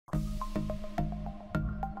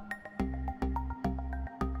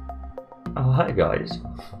Oh hi guys,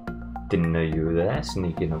 didn't know you were there,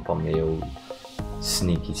 sneaking up on me all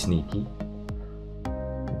sneaky.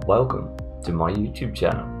 Welcome to my YouTube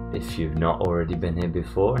channel. If you've not already been here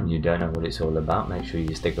before and you don't know what it's all about, make sure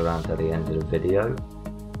you stick around till the end of the video,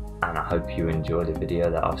 and I hope you enjoy the video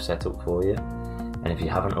that I've set up for you. And if you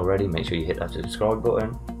haven't already, make sure you hit that subscribe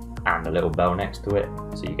button and the little bell next to it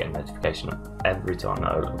so you get a notification every time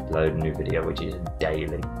I upload a new video, which is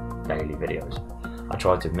daily videos. I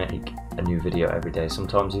try to make a new video every day,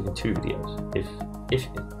 sometimes even 2 videos. If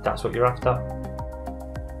that's what you're after,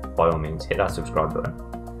 by all means hit that subscribe button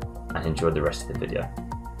and enjoy the rest of the video.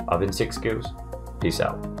 I've been SiiKxSKilZz, peace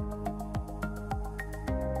out.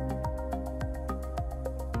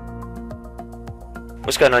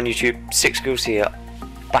 What's going on YouTube? SiiKxSKilZz here,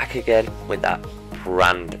 back again with that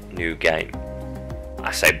brand new game.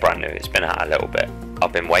 I say brand new, it's been out a little bit.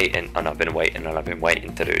 I've been waiting and I've been waiting and I've been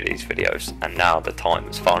waiting to do these videos, and now the time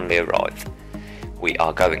has finally arrived. We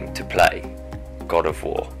are going to play God of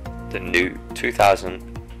War, the new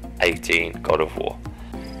 2018 God of War.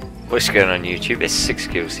 What's going on YouTube? It's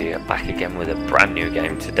SiiKxSKilZz here, back again with a brand new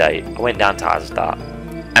game today. I went down to Asda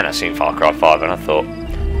and I seen Far Cry 5 and I thought,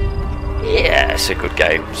 yeah, it's a good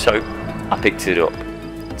game, so I picked it up.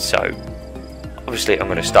 So obviously I'm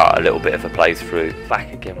going to start a little bit of a playthrough,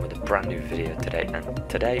 back again with a brand new video today, and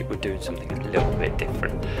today we're doing something a little bit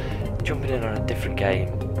different, jumping in on a different game,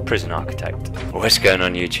 Prison Architect. What's going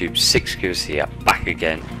on YouTube? SiiKxSKilZz here, back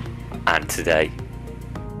again, and today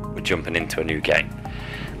we're jumping into a new game,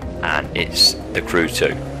 and it's The Crew 2.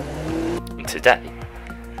 And today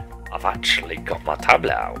I've actually got my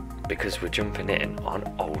tablet out because we're jumping in on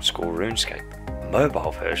old school RuneScape,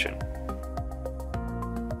 mobile version.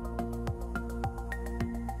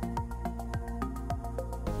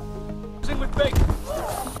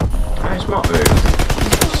 Nice not moved.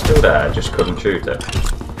 Still there, just couldn't shoot it.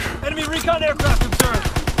 Enemy recon aircraft observed.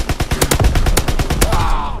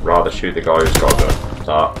 Rather shoot the guy who's got the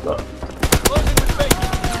dart, but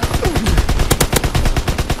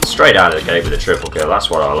straight out of the gate with a triple kill, that's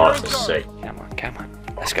what I like to see. Come on,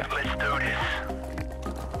 let's go.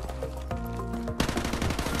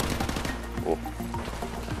 Oh.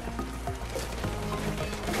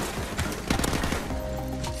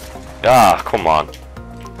 Ah, come on.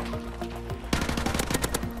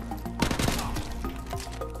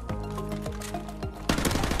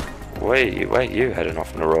 Where you heading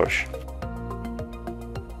off in a rush?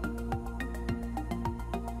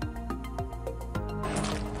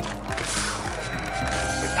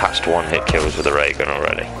 We passed 1 hit kills with a ray gun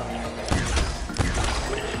already.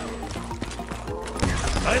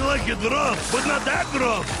 I like it rough, but not that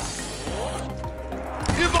rough.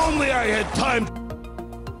 If only I had time.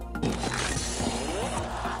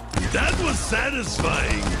 That was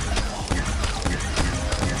satisfying.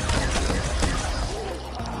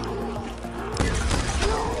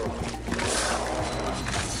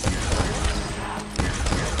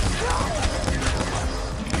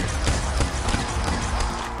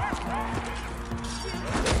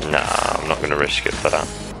 Nah, I'm not going to risk it for that.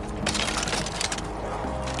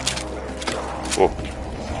 Whoa.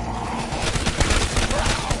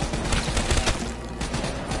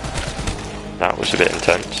 That was a bit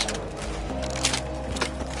intense.